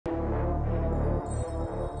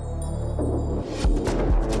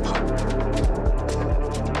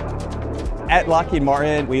At Lockheed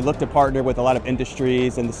Martin, we look to partner with a lot of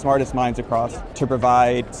industries and the smartest minds across to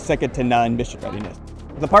provide second-to-none mission readiness.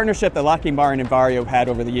 The partnership that Lockheed Martin and Varjo have had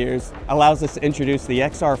over the years allows us to introduce the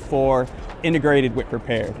XR4 integrated with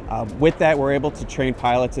Prepared. With that, we're able to train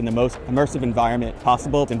pilots in the most immersive environment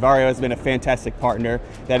possible, and Varjo has been a fantastic partner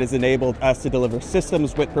that has enabled us to deliver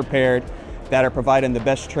systems with Prepared that are providing the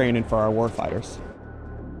best training for our warfighters.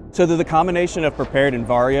 So through the combination of Prepared and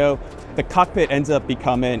Varjo, the cockpit ends up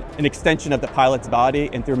becoming an extension of the pilot's body,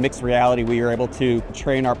 and through mixed reality, we are able to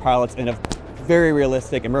train our pilots in a very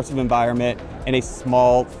realistic, immersive environment in a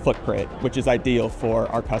small footprint, which is ideal for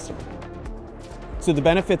our customer. So the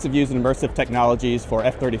benefits of using immersive technologies for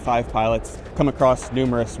F-35 pilots come across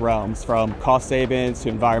numerous realms, from cost savings to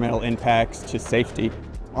environmental impacts to safety.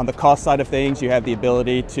 On the cost side of things, you have the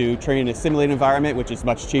ability to train in a simulated environment, which is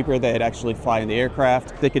much cheaper than actually flying the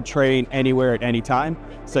aircraft. They could train anywhere at any time,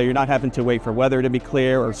 so you're not having to wait for weather to be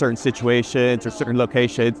clear or certain situations or certain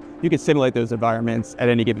locations. You can simulate those environments at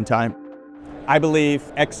any given time. I believe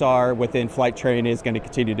XR within flight training is going to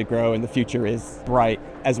continue to grow, and the future is bright.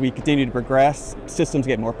 As we continue to progress, systems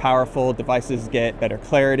get more powerful, devices get better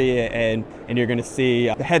clarity, and you're going to see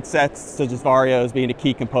the headsets such as Varjo as being a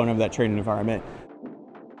key component of that training environment.